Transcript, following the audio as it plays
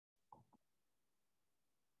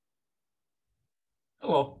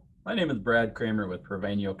Hello, my name is Brad Kramer with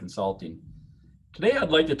Provanio Consulting. Today I'd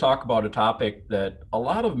like to talk about a topic that a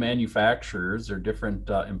lot of manufacturers or different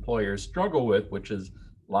employers struggle with, which is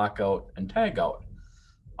lockout and tagout.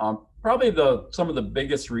 Probably some of the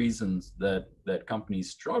biggest reasons that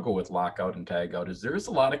companies struggle with lockout and tagout is there is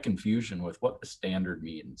a lot of confusion with what the standard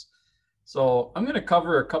means. So I'm going to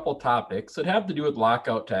cover a couple topics that have to do with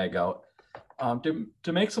lockout, tagout,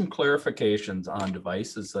 to make some clarifications on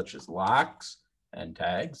devices such as locks and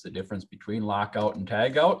tags, the difference between lockout and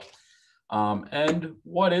tagout, and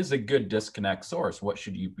what is a good disconnect source? What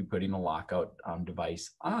should you be putting a lockout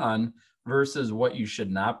device on versus what you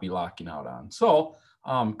should not be locking out on? So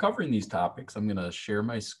covering these topics, I'm going to share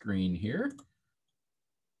my screen here.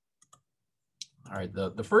 All right,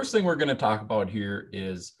 the first thing we're going to talk about here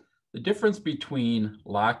is the difference between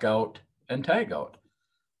lockout and tagout.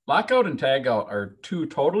 Lockout and tagout are two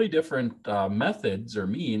totally different methods or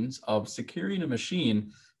means of securing a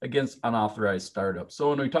machine against unauthorized startup. So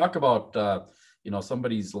when we talk about,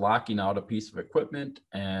 somebody's locking out a piece of equipment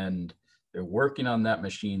and they're working on that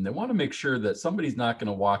machine, they want to make sure that somebody's not going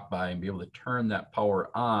to walk by and be able to turn that power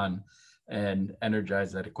on and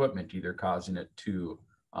energize that equipment, either causing it to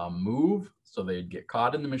move so they'd get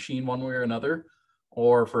caught in the machine one way or another,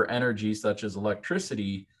 or for energy such as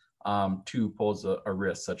electricity to pose a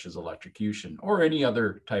risk such as electrocution or any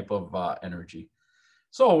other type of energy.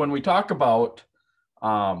 So when we talk about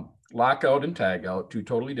lockout and tagout, two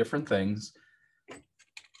totally different things.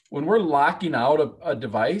 When we're locking out a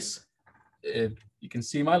device, you can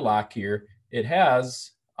see my lock here. It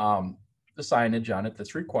has the signage on it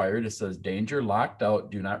that's required. It says danger, locked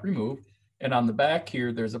out, do not remove. And on the back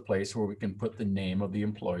here, there's a place where we can put the name of the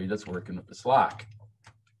employee that's working with this lock.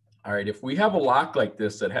 All right, if we have a lock like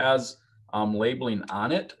this that has labeling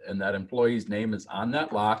on it and that employee's name is on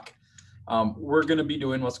that lock, we're going to be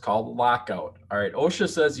doing what's called lockout. All right, OSHA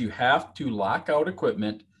says you have to lock out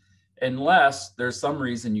equipment unless there's some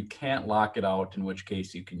reason you can't lock it out, in which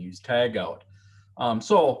case you can use tag out.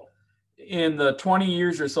 So in the 20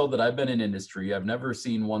 years or so that I've been in industry, I've never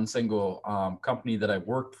seen one single company that I've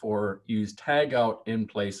worked for use tag out in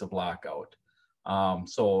place of lockout.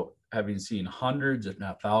 So having seen hundreds, if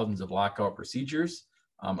not thousands of lockout procedures,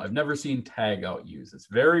 I've never seen tag out used. It's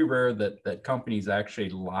very rare that companies actually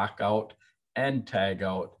lock out and tag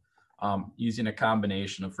out using a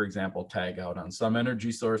combination of, for example, tag out on some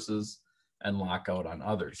energy sources and lockout on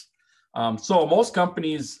others. So most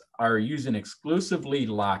companies are using exclusively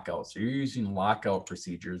lockouts. So you're using lockout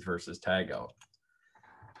procedures versus tag out.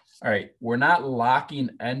 All right, we're not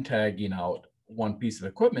locking and tagging out one piece of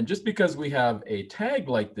equipment. Just because we have a tag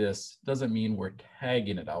like this doesn't mean we're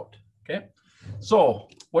tagging it out, okay? So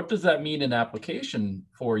what does that mean in application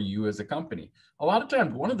for you as a company? A lot of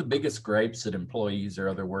times, one of the biggest gripes that employees or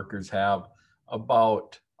other workers have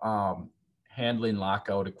about handling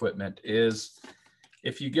lockout equipment is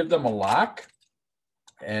if you give them a lock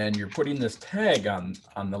and you're putting this tag on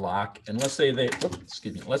the lock, and let's say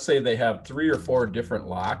they have 3 or 4 different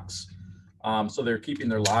locks. So they're keeping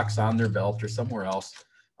their locks on their belt or somewhere else.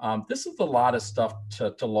 This is a lot of stuff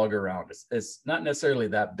to lug around. It's not necessarily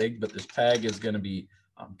that big, but this tag is going to be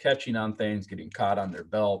catching on things, getting caught on their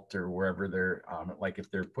belt or wherever they're, like if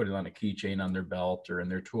they're putting on a keychain on their belt or in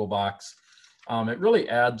their toolbox. It really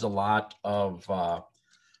adds a lot of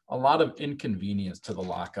inconvenience to the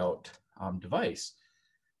lockout device.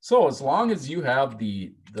 So as long as you have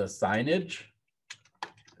the signage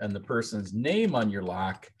and the person's name on your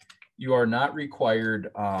lock, you are not required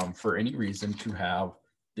for any reason to have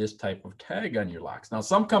this type of tag on your locks. Now,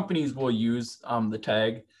 some companies will use the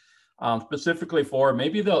tag specifically for,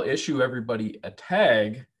 maybe they'll issue everybody a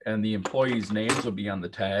tag and the employees' names will be on the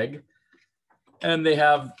tag. And they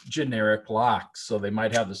have generic locks. So they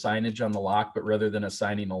might have the signage on the lock, but rather than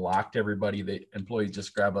assigning a lock to everybody, the employees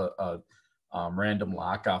just grab a random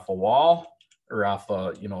lock off a wall or off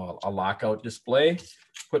a lockout display,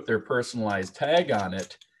 put their personalized tag on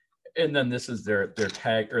it, and then this is their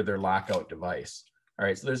tag or their lockout device. All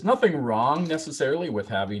right, so there's nothing wrong necessarily with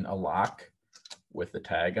having a lock with the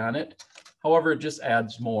tag on it. However, it just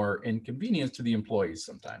adds more inconvenience to the employees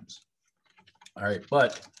sometimes. All right,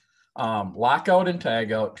 but lockout and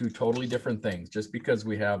tag out, two totally different things. Just because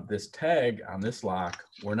we have this tag on this lock,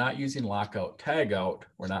 we're not using lockout, tag out.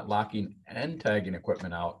 We're not locking and tagging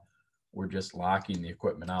equipment out. We're just locking the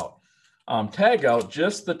equipment out. Tag out,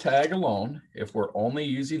 just the tag alone. If we're only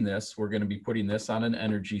using this, we're going to be putting this on an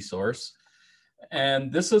energy source.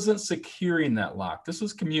 And this isn't securing that lock. This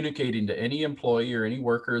is communicating to any employee or any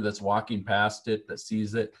worker that's walking past it, that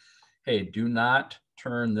sees it. Hey, do not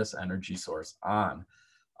turn this energy source on.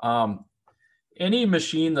 any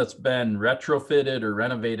machine that's been retrofitted or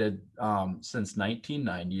renovated since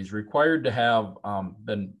 1990 is required to have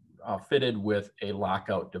been fitted with a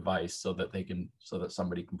lockout device so that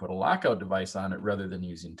somebody can put a lockout device on it rather than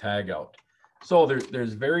using tagout. So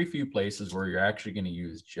there's very few places where you're actually going to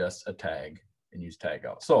use just a tag and use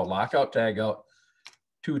tagout. So lockout, tagout,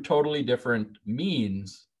 two totally different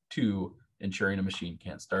means to ensuring a machine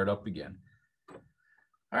can't start up again.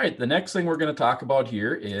 All right, the next thing we're going to talk about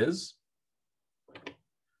here is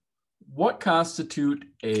what constitute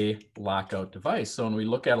a lockout device. So when we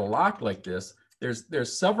look at a lock like this,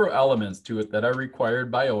 there's several elements to it that are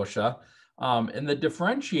required by OSHA, and that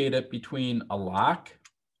differentiate it between a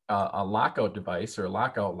lockout device or a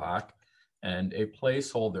lockout lock and a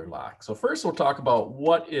placeholder lock. So first we'll talk about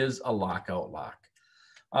what is a lockout lock.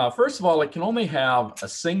 First of all, it can only have a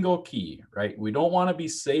single key, right? We don't want to be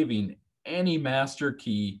saving any master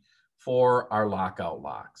key for our lockout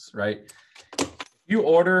locks, right? If you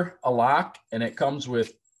order a lock and it comes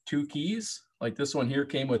with two keys, like this one here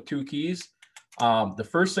came with two keys, the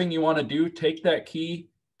first thing you want to do, take that key,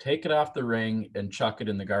 take it off the ring and chuck it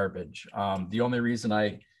in the garbage. The only reason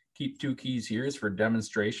I keep two keys here is for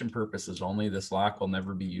demonstration purposes only. This lock will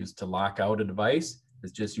never be used to lock out a device.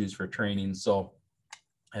 It's just used for training. So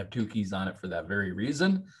I have two keys on it for that very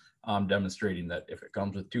reason. Demonstrating that if it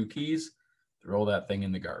comes with two keys, throw that thing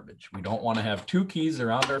in the garbage. We don't want to have two keys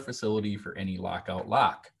around our facility for any lockout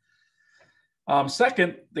lock.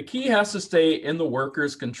 Second, the key has to stay in the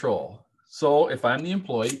worker's control. So if I'm the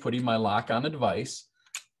employee putting my lock on a device,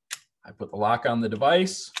 I put the lock on the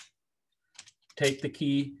device, take the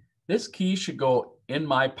key. This key should go in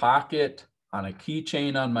my pocket, on a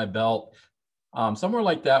keychain on my belt, somewhere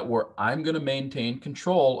like that where I'm going to maintain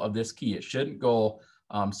control of this key. It shouldn't go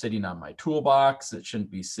sitting on my toolbox. It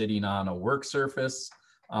shouldn't be sitting on a work surface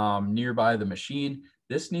nearby the machine.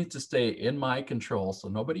 This needs to stay in my control so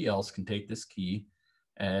nobody else can take this key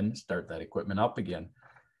and start that equipment up again.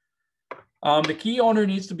 The key owner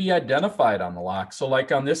needs to be identified on the lock. So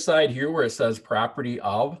like on this side here where it says property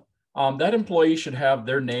of, that employee should have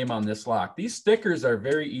their name on this lock. These stickers are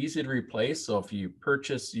very easy to replace. So if you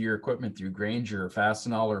purchase your equipment through Grainger or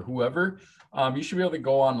Fastenal or whoever, you should be able to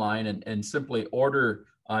go online and simply order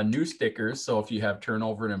new stickers. So if you have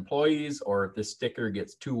turnover in employees or if this sticker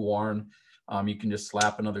gets too worn, you can just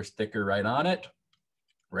slap another sticker right on it,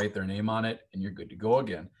 write their name on it, and you're good to go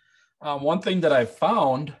again. One thing that I've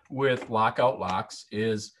found with lockout locks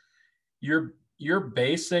is your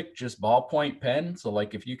basic just ballpoint pen. So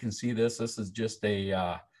like if you can see this is just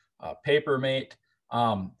a Papermate.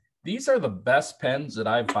 These are the best pens that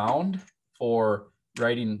I've found for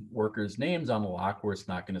writing workers' names on the lock where it's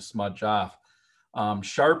not going to smudge off.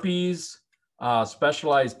 Sharpies,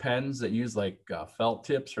 specialized pens that use like felt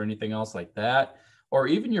tips or anything else like that, or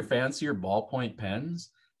even your fancier ballpoint pens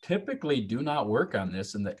typically do not work on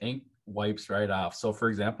this and the ink wipes right off. So for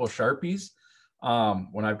example, Sharpies,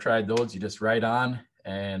 when I've tried those, you just write on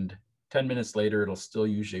and 10 minutes later, it'll still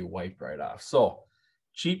usually wipe right off. So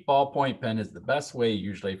cheap ballpoint pen is the best way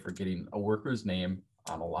usually for getting a worker's name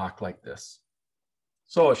on a lock like this.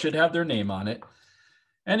 So it should have their name on it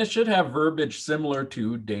and it should have verbiage similar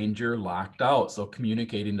to danger locked out. So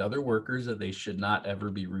communicating to other workers that they should not ever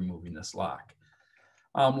be removing this lock.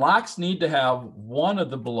 Locks need to have one of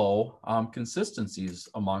the below consistencies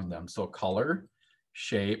among them. So color,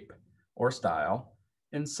 shape, or style,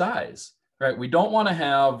 and size, right? We don't want to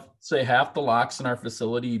have, say, half the locks in our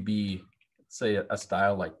facility be, say, a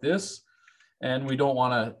style like this. And we don't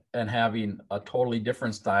want to, and having a totally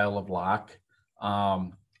different style of lock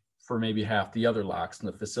for maybe half the other locks in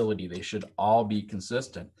the facility. They should all be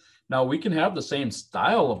consistent. Now, we can have the same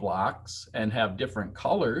style of locks and have different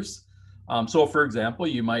colors. So for example,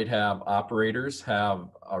 you might have operators have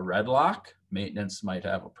a red lock, maintenance might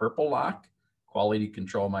have a purple lock, quality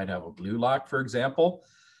control might have a blue lock, for example.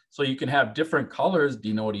 So you can have different colors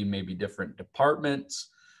denoting maybe different departments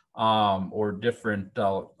or different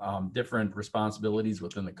responsibilities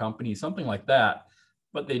within the company, something like that.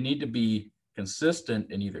 But they need to be consistent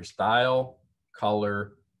in either style,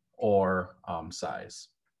 color, or size.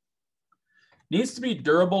 Needs to be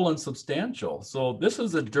durable and substantial. So this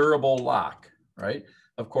is a durable lock, right?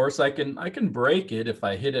 Of course, I can break it if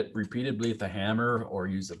I hit it repeatedly with a hammer or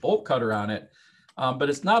use a bolt cutter on it, but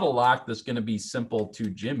it's not a lock that's going to be simple to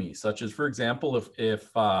jimmy. Such as, for example, if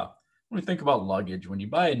when we think about luggage, when you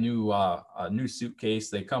buy a new suitcase,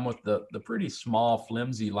 they come with the pretty small,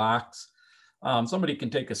 flimsy locks. Somebody can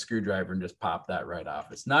take a screwdriver and just pop that right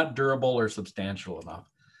off. It's not durable or substantial enough.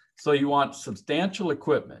 So you want substantial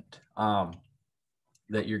equipment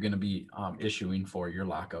that you're going to be issuing for your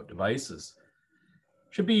lockout devices.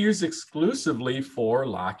 should be used exclusively for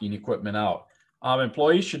locking equipment out.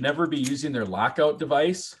 Employees should never be using their lockout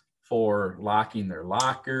device for locking their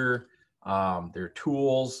locker, their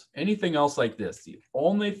tools, anything else like this. The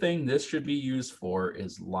only thing this should be used for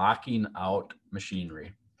is locking out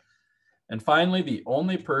machinery. And finally, the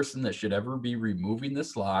only person that should ever be removing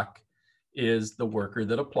this lock is the worker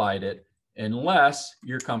that applied it, unless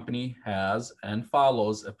your company has and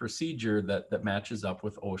follows a procedure that matches up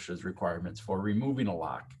with OSHA's requirements for removing a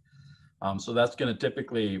lock. So that's going to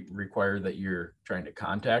typically require that you're trying to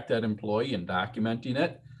contact that employee and documenting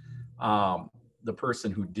it, the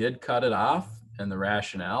person who did cut it off and the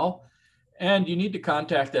rationale. And you need to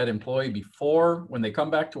contact that employee before, when they come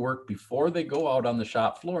back to work, before they go out on the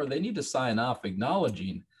shop floor, they need to sign off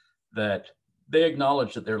acknowledging that they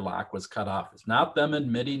acknowledge that their lock was cut off. It's not them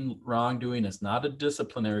admitting wrongdoing. It's not a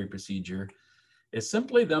disciplinary procedure. It's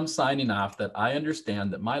simply them signing off that I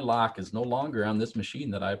understand that my lock is no longer on this machine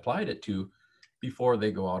that I applied it to before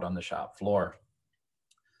they go out on the shop floor.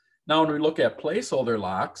 Now, when we look at placeholder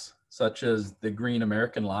locks, such as the green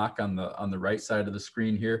American lock on the right side of the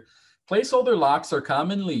screen here, placeholder locks are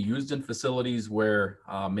commonly used in facilities where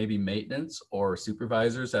maybe maintenance or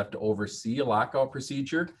supervisors have to oversee a lockout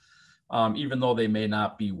procedure, even though they may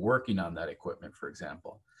not be working on that equipment, for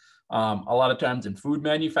example. A lot of times in food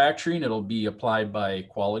manufacturing, it'll be applied by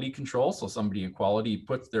quality control. So somebody in quality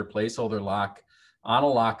puts their placeholder lock on a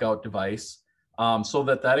lockout device so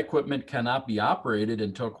that that equipment cannot be operated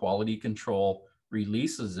until quality control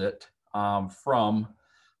releases it from,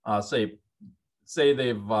 say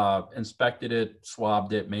they've inspected it,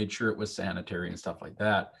 swabbed it, made sure it was sanitary and stuff like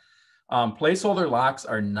that. Placeholder locks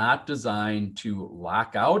are not designed to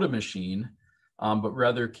lock out a machine, but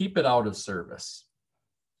rather keep it out of service.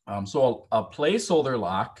 So a placeholder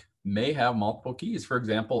lock may have multiple keys. For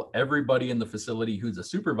example, everybody in the facility who's a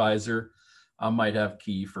supervisor might have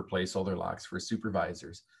key for placeholder locks for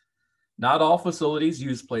supervisors. Not all facilities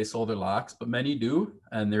use placeholder locks, but many do,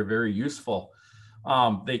 and they're very useful.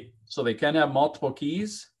 So they can have multiple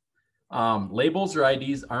keys. Labels or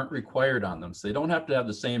IDs aren't required on them, so they don't have to have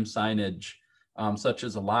the same signage such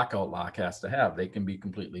as a lockout lock has to have. They can be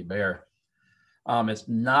completely bare. It's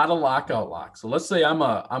not a lockout lock. So let's say I'm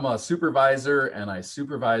a supervisor and I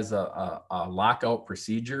supervise a lockout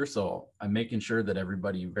procedure. So I'm making sure that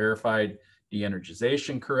everybody verified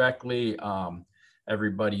de-energization correctly.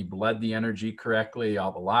 Everybody bled the energy correctly.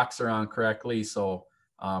 All the locks are on correctly. So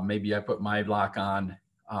maybe I put my lock on,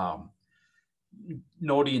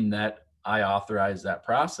 noting that I authorize that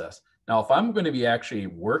process. Now, if I'm going to be actually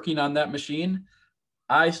working on that machine,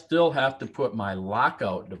 I still have to put my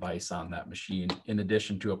lockout device on that machine in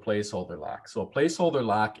addition to a placeholder lock. So a placeholder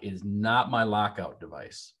lock is not my lockout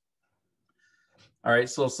device. All right,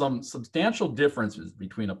 so some substantial differences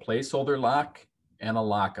between a placeholder lock and a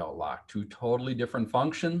lockout lock, two totally different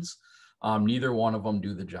functions. Neither one of them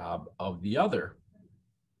do the job of the other.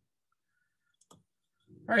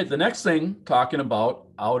 All right, the next thing, talking about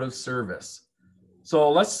out of service.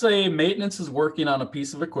 So let's say maintenance is working on a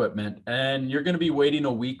piece of equipment and you're going to be waiting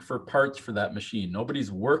a week for parts for that machine.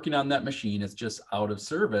 Nobody's working on that machine. It's just out of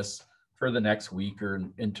service for the next week or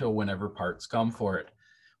until whenever parts come for it.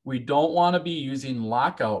 We don't want to be using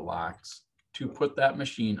lockout locks to put that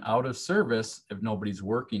machine out of service if nobody's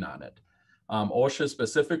working on it. OSHA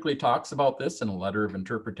specifically talks about this in a letter of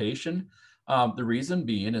interpretation. The reason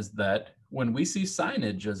being is that when we see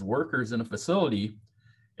signage as workers in a facility,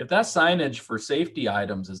 if that signage for safety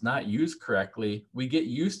items is not used correctly, we get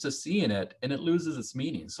used to seeing it and it loses its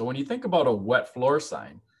meaning. So when you think about a wet floor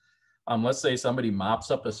sign, let's say somebody mops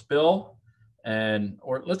up a spill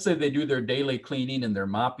or let's say they do their daily cleaning and they're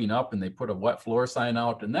mopping up and they put a wet floor sign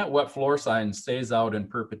out, and that wet floor sign stays out in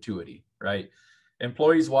perpetuity, right?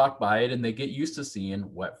 Employees walk by it and they get used to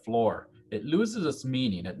seeing wet floor. It loses its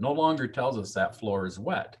meaning. It no longer tells us that floor is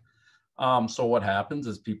wet. So what happens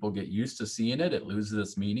is people get used to seeing it, it loses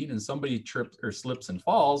its meaning, and somebody trips or slips and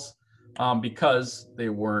falls because they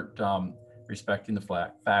weren't respecting the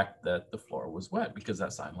fact that the floor was wet, because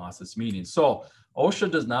that sign lost its meaning. So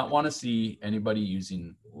OSHA does not want to see anybody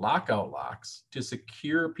using lockout locks to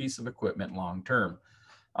secure a piece of equipment long term.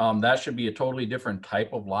 That should be a totally different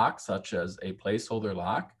type of lock, such as a placeholder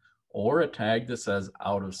lock or a tag that says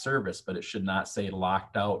out of service, but it should not say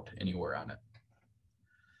locked out anywhere on it.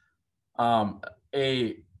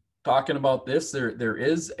 Talking about this, there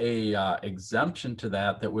is a exemption to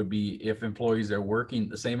that would be if employees are working,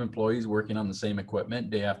 the same employees working on the same equipment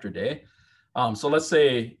day after day. So let's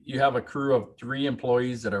say you have a crew of 3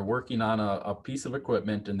 employees that are working on a piece of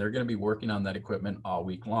equipment, and they're going to be working on that equipment all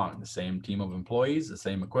week long. The same team of employees, the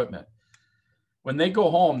same equipment. When they go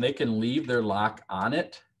home, they can leave their lock on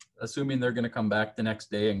it, assuming they're going to come back the next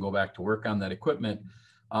day and go back to work on that equipment.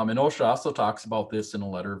 And OSHA also talks about this in a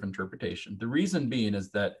letter of interpretation. The reason being is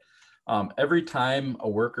that every time a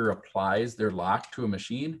worker applies their lock to a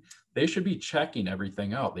machine, they should be checking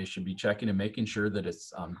everything out. They should be checking and making sure that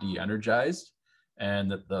it's de-energized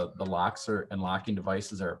and that the locks and locking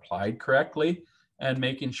devices are applied correctly, and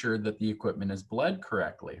making sure that the equipment is bled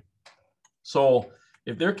correctly. So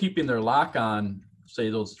if they're keeping their lock on,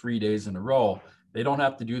 say those 3 days in a row, they don't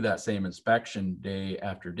have to do that same inspection day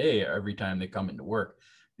after day every time they come into work.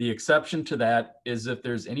 The exception to that is if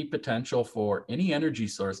there's any potential for any energy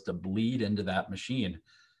source to bleed into that machine.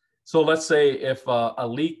 So let's say if a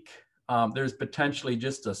leak, there's potentially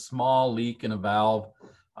just a small leak in a valve.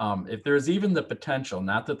 If there's even the potential,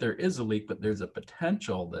 not that there is a leak, but there's a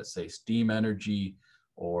potential that, say, steam energy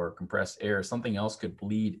or compressed air, something else could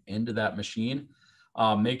bleed into that machine,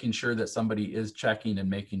 making sure that somebody is checking and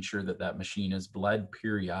making sure that that machine is bled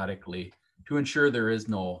periodically to ensure there is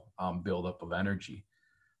no buildup of energy.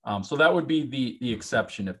 So that would be the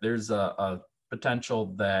exception. If there's a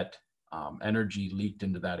potential that energy leaked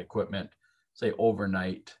into that equipment, say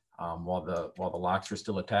overnight, while the locks are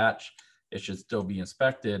still attached, it should still be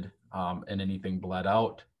inspected and anything bled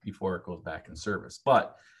out before it goes back in service.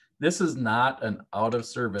 But this is not an out of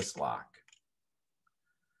service lock.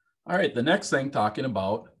 All right, the next thing, talking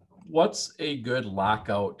about what's a good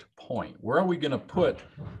lockout point. Where are we going to put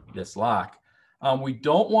this lock? We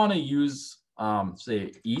don't want to use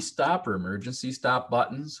say e-stop or emergency stop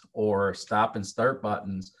buttons or stop and start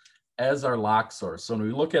buttons as our lock source. So when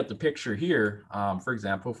we look at the picture here, for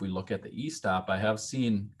example, if we look at the e-stop, I have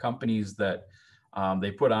seen companies that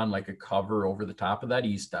they put on like a cover over the top of that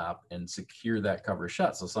e-stop and secure that cover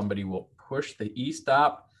shut. So somebody will push the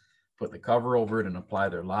e-stop, put the cover over it, and apply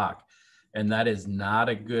their lock. And that is not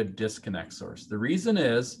a good disconnect source. The reason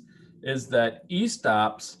is that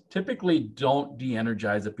e-stops typically don't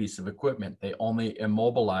de-energize a piece of equipment. They only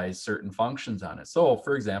immobilize certain functions on it. So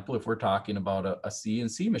for example, if we're talking about a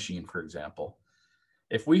CNC machine, for example,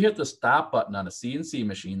 if we hit the stop button on a CNC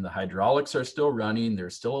machine, the hydraulics are still running,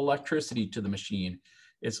 there's still electricity to the machine.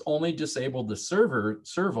 It's only disabled the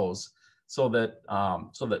servos so that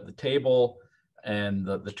the table and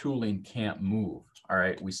the tooling can't move. All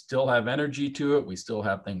right, we still have energy to it. We still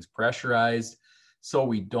have things pressurized. So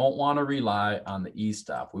we don't want to rely on the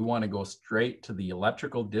e-stop. We want to go straight to the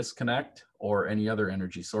electrical disconnect or any other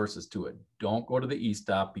energy sources to it. Don't go to the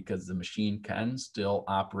e-stop because the machine can still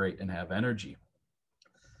operate and have energy.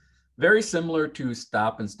 Very similar to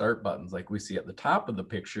stop and start buttons like we see at the top of the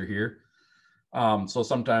picture here. So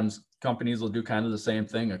sometimes companies will do kind of the same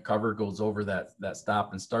thing. A cover goes over that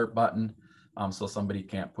stop and start button so somebody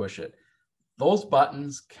can't push it. Those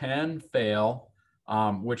buttons can fail,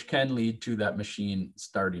 which can lead to that machine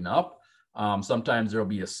starting up. Sometimes there'll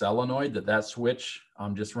be a solenoid that switch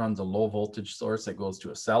just runs a low voltage source that goes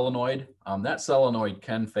to a solenoid. That solenoid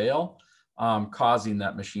can fail, causing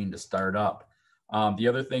that machine to start up. The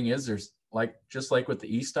other thing is there's just like with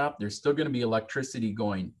the e-stop, there's still going to be electricity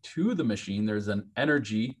going to the machine. There's an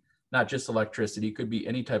energy, not just electricity, could be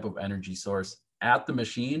any type of energy source at the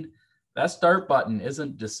machine. That start button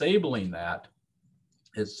isn't disabling that.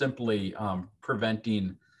 It's simply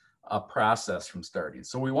preventing a process from starting.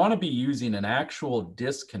 So we want to be using an actual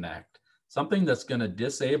disconnect, something that's going to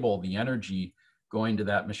disable the energy going to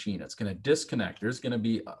that machine. It's going to disconnect. There's going to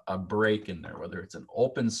be a break in there, whether it's an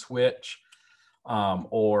open switch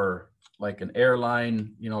or like an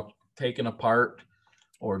airline, taken apart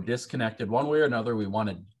or disconnected one way or another. We want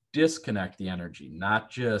to disconnect the energy, not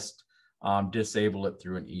just disable it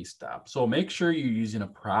through an e-stop. So make sure you're using a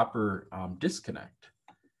proper disconnect.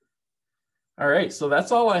 All right, so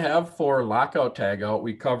that's all I have for lockout tagout.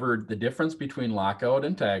 We covered the difference between lockout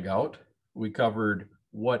and tagout. We covered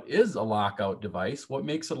what is a lockout device, what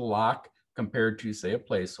makes it a lock compared to, say, a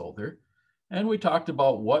placeholder. And we talked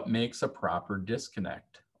about what makes a proper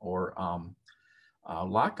disconnect or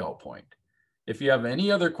lockout point. If you have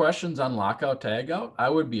any other questions on lockout tagout, I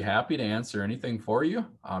would be happy to answer anything for you.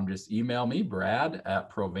 Just email me,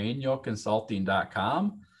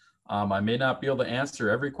 brad@provanioconsulting.com. I may not be able to answer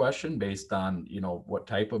every question based on what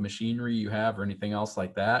type of machinery you have or anything else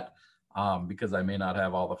like that, because I may not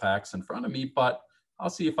have all the facts in front of me, but I'll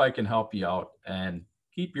see if I can help you out and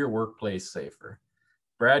keep your workplace safer.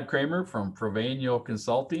 Brad Kramer from Provanio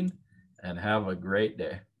Consulting, and have a great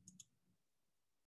day.